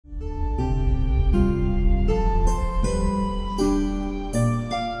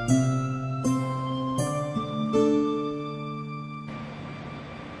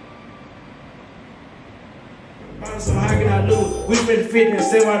Smith 50 and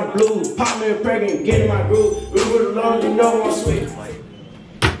save out the blues. Pop me a crack and get in my groove. We with the Lord, you know I'm sweet. Play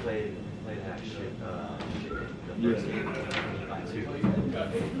that shit.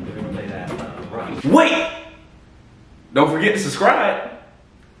 Play that. Wait! Don't forget to subscribe.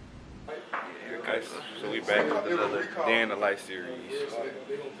 Okay, so we back with another Day in the Life series,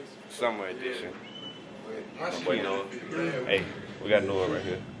 summer edition. You know, hey, we got Noah right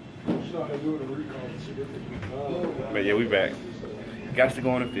here. But yeah, we back. Got to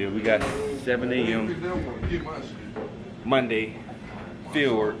go on the field. We got 7 a.m. Monday,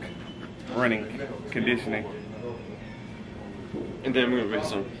 field work, running, conditioning. And then we're gonna make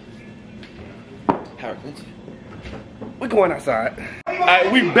some Howard Clinton. We're going outside.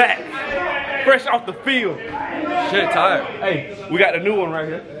 Alright, we back. Fresh off the field. Shit, tired. Hey, we got the new one right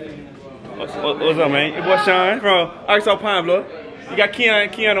here. What's up, man? Your boy Sean from Arkansas Pine Bluff. You got Keon.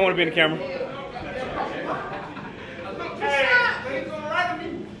 Keon don't want to be in the camera.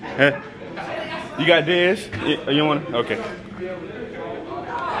 Huh? You got Dez? You want to? Okay.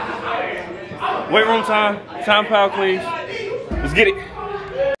 Weight room time. Time power cleans. Let's get it.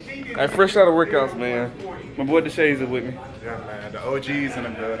 Alright, fresh out of workouts, man. My boy DeShays is with me. Yeah, man. The OGs in the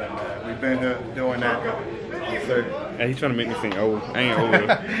building, man. We've been here doing that. Yes, sir. Hey, he's trying to make me seem old. I ain't old.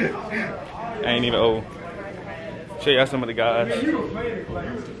 I ain't even old. Show y'all some of the guys.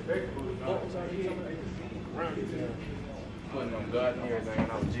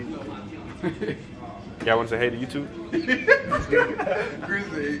 Y'all want to say hey to YouTube?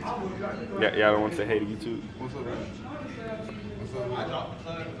 Y'all don't want to say hey to YouTube? What's up, man?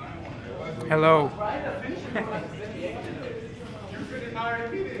 Hello.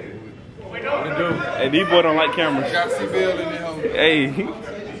 Hey, these boys don't like cameras. Got C-Bill in there, homie. Hey.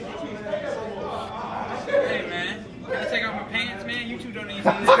 Hey man, can I take off my pants, man? You two don't need to see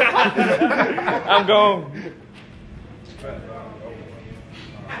this. I'm gone.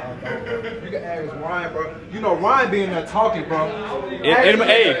 You can ask Ryan, bro. You know Ryan being there talking, bro.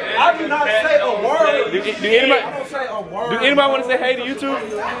 Hey, I do not say a word. do I don't say a word. anybody want to say hey to YouTube?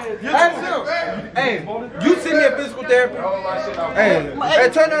 Ask him. Hey, you see me at physical therapy? Hey,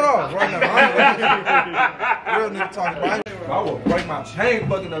 turn that off right now. Real nigga talking, bro. I will break my chain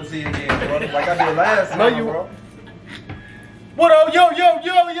fucking up Z again, bro. Like I did last time, bro. What up, yo,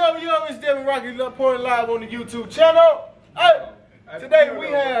 it's Devin Rocky reporting live on the YouTube channel. Hey, today we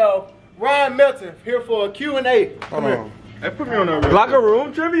have Ryan Melton here for a Q&A. Hold on. Hey, put me on that. Locker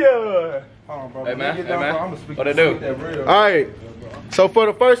room trivia. Hold on, bro. Hey, man. Get Hey, down, man. bro. I'm gonna speak What it do? real. All right, so for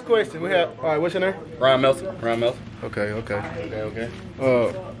the first question, we have, all right, what's your name? Ryan Melton. Ryan Melton. Okay. Okay.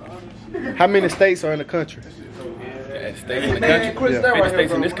 How many states are in the country? Yeah, states in the country. 50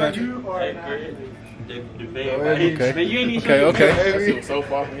 states in this country. Okay. So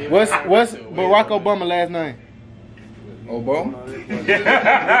far from here. What's Barack Obama's last name? Obama?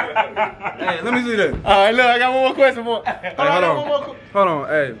 Hey, let me see that. All right, look, I got one more question for. Hold on,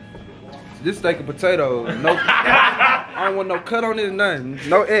 hey. This steak and potato, no, I don't want no cut on this, nothing.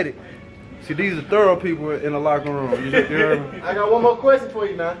 No edit. See, these are thorough people in the locker room. You heard me? I got one more question for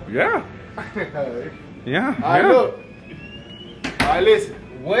you now. Yeah. Yeah. All right, look. All right, listen.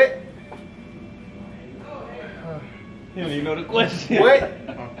 What You don't even know the question.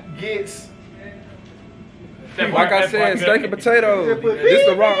 gets? Like I said, steak and potatoes. This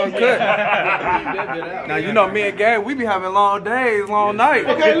the raw uncut. Now you know me and Gary, we be having long days, long nights.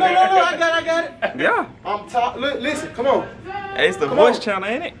 Okay, look, I got it. Yeah. I'm top. Look, listen, come on. Hey, it's the voice channel,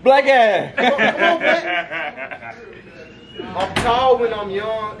 ain't it? Black guy. Come on, man. I'm tall when I'm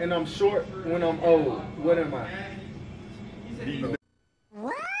young, and I'm short when I'm old. What am I?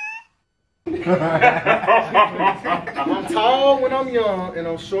 I'm tall when I'm young, and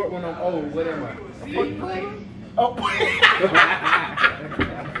I'm short when I'm old. What am I? Oh.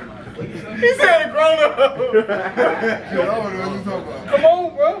 He said a grown up. Come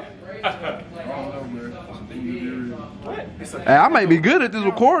on, bro. Hey, I might be good at this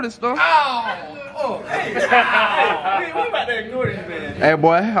recording stuff. Hey, we about to ignore this man. Hey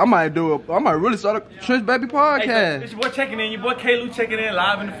boy, I might really start a Trench Baby podcast. It's your boy checking in. Your boy K-Lu checking in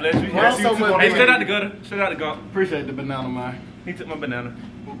live in the flesh. We Well, so much- hey, straight out the gutter. Straight out the gutter. Appreciate the banana, man. He took my banana.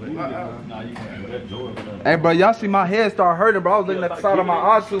 Hey bro, y'all see my head start hurting, bro. I was looking at the side of my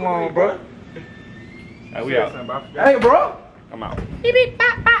eye too long, bro. Hey, we out. Hey bro. I'm out.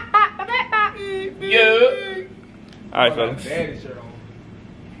 Yeah. All right, fellas.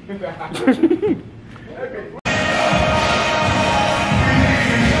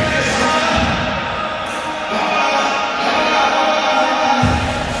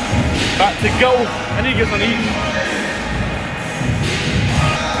 About to go. I need to get something to eat.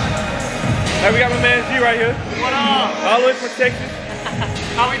 Hey, we got my man G right here. What up? All the way from Texas.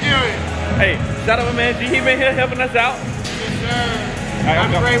 How we doing? Hey, shout out my man G. He been here helping us out. Yes, sir. Right,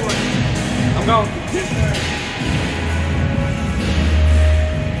 I'm a great one. I'm gone. Yes, sir.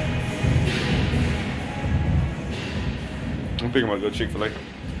 I'm thinking about go Chick-fil-A.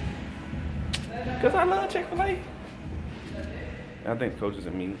 Cause I love Chick-fil-A. I think coaches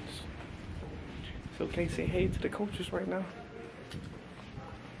are means. So can't say hey to the coaches right now.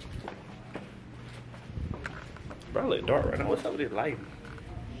 Bro, I look dark right now. What's up with this lighting?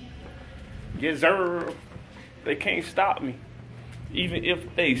 Get zero. They can't stop me. Even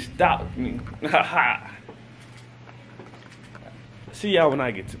if they stop me. Haha. See y'all when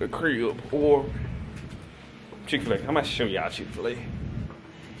I get to the crib or Chick-fil-A. I'm gonna show y'all Chick-fil-A.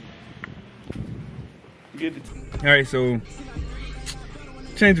 Alright, so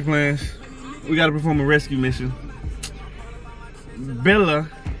change of plans. We gotta perform a rescue mission. Bella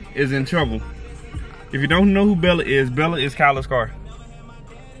is in trouble. If you don't know who Bella is Kyla's car.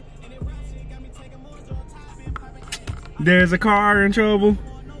 There's a car in trouble.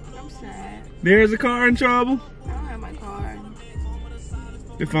 I'm sad. There's a car in trouble. I don't have my car.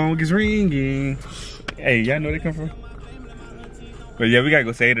 The phone gets ringing. Hey, y'all know where they come from? But yeah, we gotta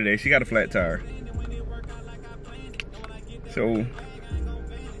go save her today. She got a flat tire. So,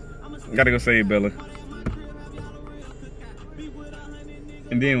 gotta go save Bella.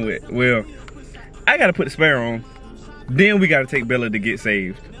 And then well, I gotta put the spare on. Then we gotta take Bella to get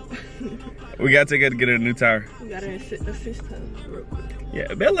saved. We gotta take her to get her a new tire. We gotta assist her real quick.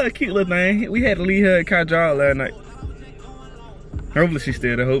 Yeah, Bella a cute little thing. We had to leave her at Kajal last night. Hopefully she's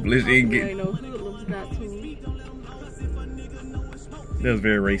still there. Hopefully she ain't getting. No hoodlums got to me. That was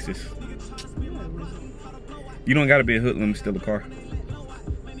very racist. You don't gotta be a hoodlum to steal a car.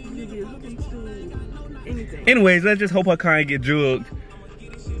 You can be a hoodlum to anything. Anyways, let's just hope her car ain't get drugged.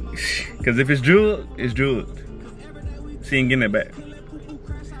 Cause if it's drugged, it's drugged. She ain't getting that back.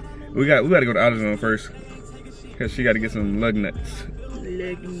 We gotta go to AutoZone first. Cause she gotta get some lug nuts.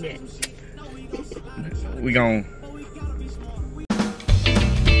 Lug nuts. We gon'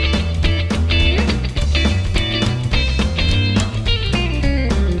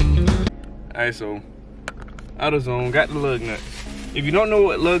 Alright, so AutoZone got the lug nuts. If you don't know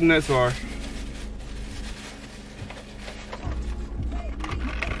what lug nuts are,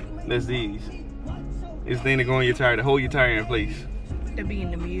 that's these. It's the thing that go on your tire to hold your tire in place. They be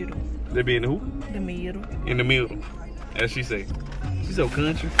in the middle. They be in the who? The middle. In the middle, as she say. She's so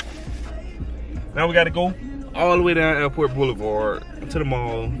country. Now we gotta go all the way down Airport Boulevard to the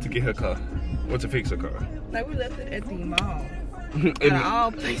mall to get her car. Or to fix her car. Like we left it at the mall. in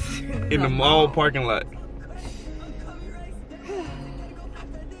all places. In the mall parking lot.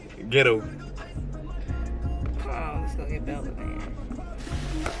 Ghetto. Come on, let's go get Bella, man.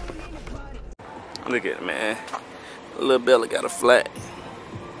 Look at it, man. Little Bella got a flat.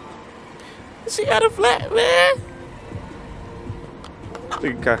 She got a flat, man. Look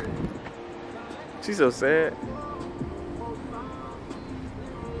at Kai. She's so sad.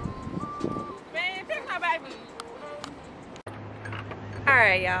 Man, pick my baby.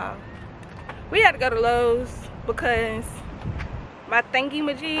 Alright, y'all. We had to go to Lowe's because my thingy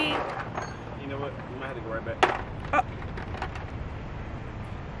majig. You know what? We might have to go right back. Oh.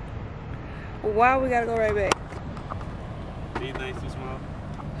 Why we gotta go right back? These things too small.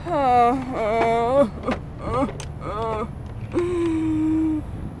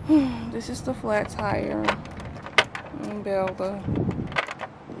 This is the flat tire. Bella.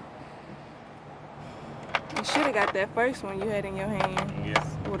 You should have got that first one you had in your hand. Yes.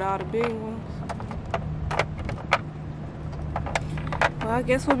 With all the big ones. Well, I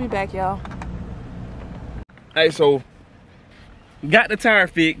guess we'll be back, y'all. Hey, so got the tire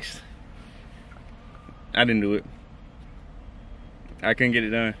fixed. I didn't do it. I couldn't get it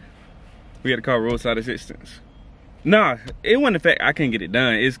done. We had to call roadside assistance. Nah, it wasn't the fact I couldn't get it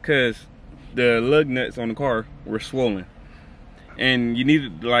done. It's cause the lug nuts on the car were swollen, and you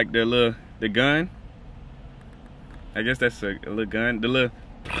needed like the gun. I guess that's a little gun. The little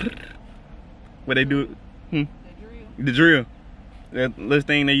what they do? The drill. That little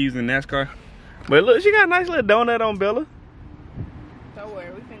thing they use in NASCAR. But look, she got a nice little donut on Bella. Don't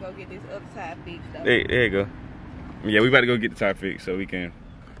worry, we can go get this other side fixed though. Hey, there you go. Yeah, we about to go get the tire fixed so we can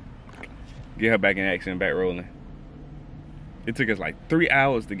get her back in action, back rolling. It took us like 3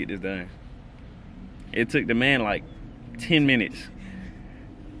 hours to get this done. It took the man like 10 minutes.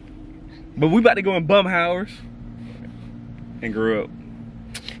 But we about to go in Bumhowers and grow up.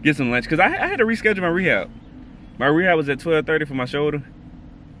 Get some lunch, cause I had to reschedule my rehab. My rehab was at 12:30 for my shoulder.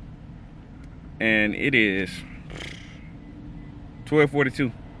 And it is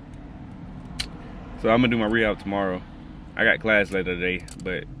 12:42. So I'm gonna do my rehab tomorrow. I got class later today,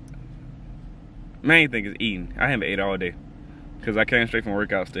 but main thing is eating. I haven't ate all day because I came straight from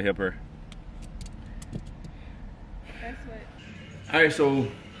workouts to help her. That's what. All right, so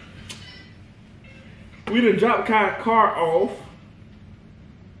we done dropped car off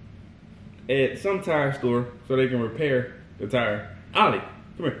at some tire store so they can repair the tire. Ollie,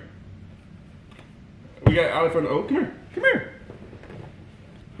 come here. We got Ollie from the O. Come here. Come here.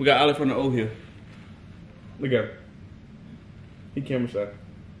 We got Ollie from the O here. Look at him. He camera shy.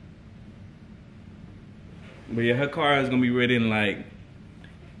 But yeah, her car is gonna be ready in like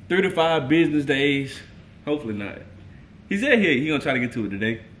 3 to 5 business days. Hopefully not. He said he gonna try to get to it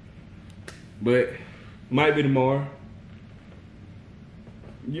today. But might be tomorrow.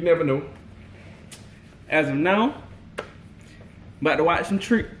 You never know. As of now, about to watch some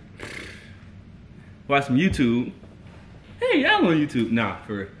watch some YouTube. Hey, y'all on YouTube? Nah,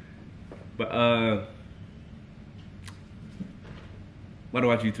 for real. But about to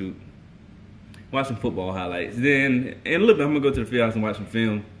watch YouTube. Watch some football highlights. Then in a little bit, I'm gonna go to the field house and watch some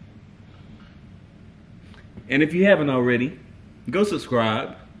film. And if you haven't already, go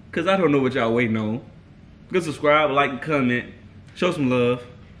subscribe, cause I don't know what y'all waiting on. Go subscribe, like, and comment, show some love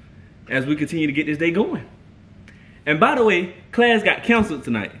as we continue to get this day going. And by the way, class got canceled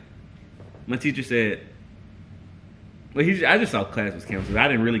tonight. My teacher said, well, I just saw class was canceled. I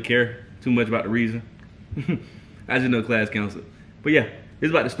didn't really care too much about the reason. I just know class canceled. But yeah, it's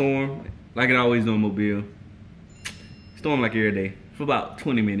about to storm, like it always do in Mobile. Storm like every day for about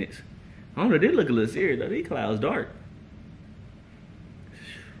 20 minutes. I don't know, they look a little serious though. These clouds dark.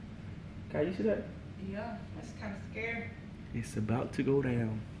 Can you see that? Yeah, that's kind of scary. It's about to go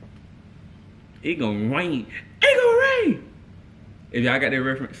down. It gonna rain. It gonna rain. If y'all got that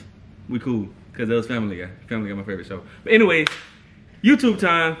reference, we cool. Cause that was Family Guy. Family Guy, my favorite show. But anyway, YouTube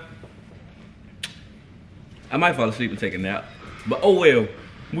time. I might fall asleep and take a nap. But oh well,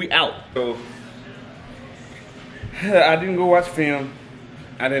 we out. So, I didn't go watch film.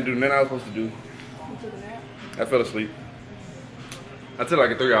 I didn't do nothing I was supposed to do. You took a nap? I fell asleep. I took like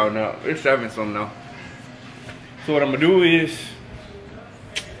a 3-hour nap. It's 7 something now. So what I'm gonna do is,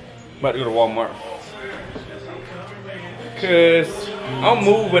 about to go to Walmart. Cause I'm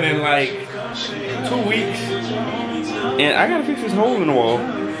moving in like 2 weeks. And I gotta fix this hole in the wall.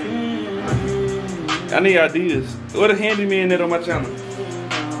 I need ideas. What a handyman that on my channel.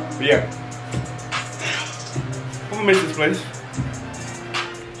 But yeah. I'm gonna miss this place.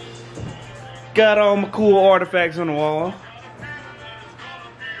 Got all my cool artifacts on the wall.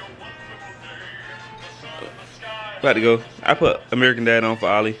 About to go. I put American Dad on for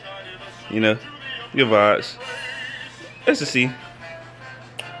Ollie. You know, good vibes. Let's just see.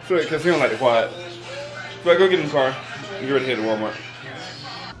 So, cause he don't like the quiet. So I go get in the car and get ready to head to Walmart.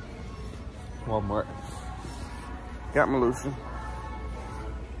 Walmart. Got my lotion.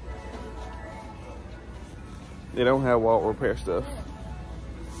 They don't have wall repair stuff.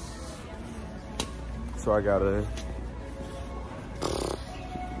 So I gotta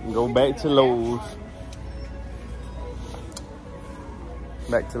go back to Lowe's.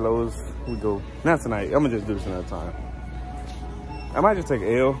 Back to Lowe's we go. Not tonight. I'm gonna just do this another time. I might just take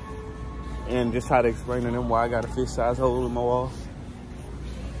an L and just try to explain to them why I got a fish size hole in my wall.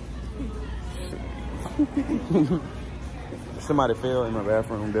 Somebody fell in my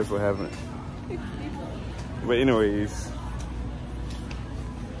bathroom. That's what happened. But anyways,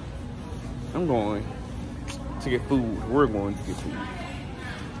 I'm going to get food. We're going to get food.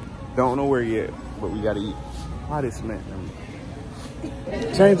 Don't know where yet, but we gotta eat. Why this man?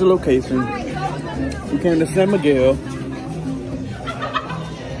 Change the location. We came to San Miguel.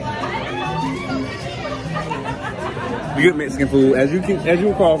 The good Mexican food, as you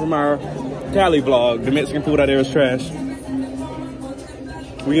recall from our Cali vlog, the Mexican food out there is trash.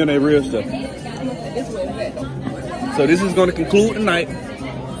 We on that real stuff. So this is going to conclude the night.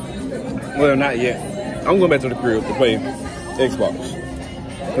 Well, not yet. I'm going back to the crib to play Xbox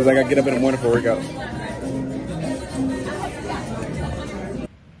because I got to get up in the morning for workouts.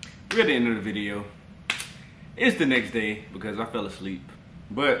 We're at the end of the video. It's the next day because I fell asleep.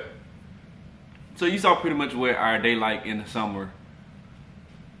 But so you saw pretty much what our day like in the summer.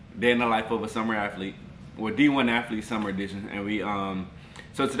 Day in the life of a summer athlete, or D1 athlete summer edition. And we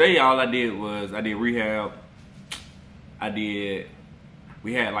so today all I did was I did rehab.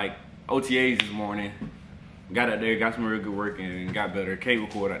 We had like OTAs this morning. Got out there, got some real good work and got better. Cable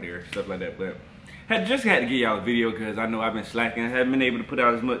cord out there, stuff like that. But just had to get y'all a video because I know I've been slacking. I haven't been able to put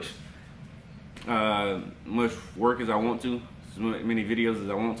out as much work as I want to, as many videos as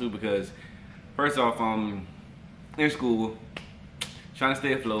I want to, because first off, I'm in school, trying to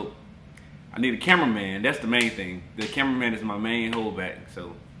stay afloat. I need a cameraman. That's the main thing. The cameraman is my main holdback.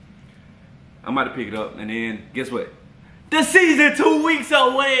 So I'm about to pick it up. And then guess what? The season 2 weeks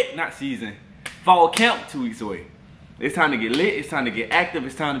away. Not season. Fall camp 2 weeks away. It's time to get lit. It's time to get active.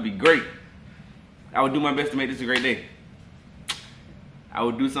 It's time to be great. I will do my best to make this a great day. I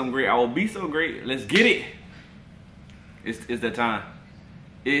will do something great. I will be so great. Let's get it. It's that time.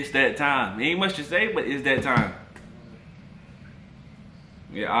 It's that time. Ain't much to say, but it's that time.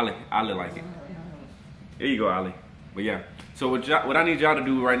 Yeah, Ollie like it. There you go, Ollie. But yeah. So what I need y'all to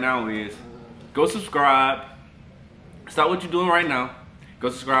do right now is go subscribe. Stop what you're doing right now. Go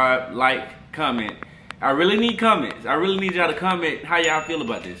subscribe, like, comment. I really need comments. I really need y'all to comment how y'all feel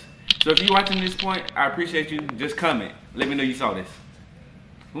about this. So if you're watching this point, I appreciate you. Just comment. Let me know you saw this.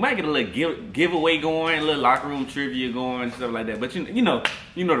 We might get a little giveaway going, a little locker room trivia going, stuff like that. But you know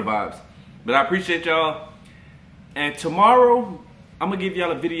the vibes. But I appreciate y'all. And tomorrow, I'm gonna give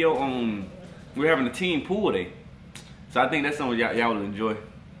y'all a video on, we're having a team pool day. So I think that's something y'all will enjoy.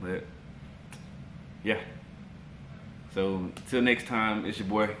 But yeah. So till next time, it's your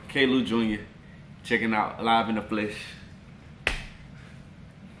boy K. Lou Jr. checking out Live in the Flesh.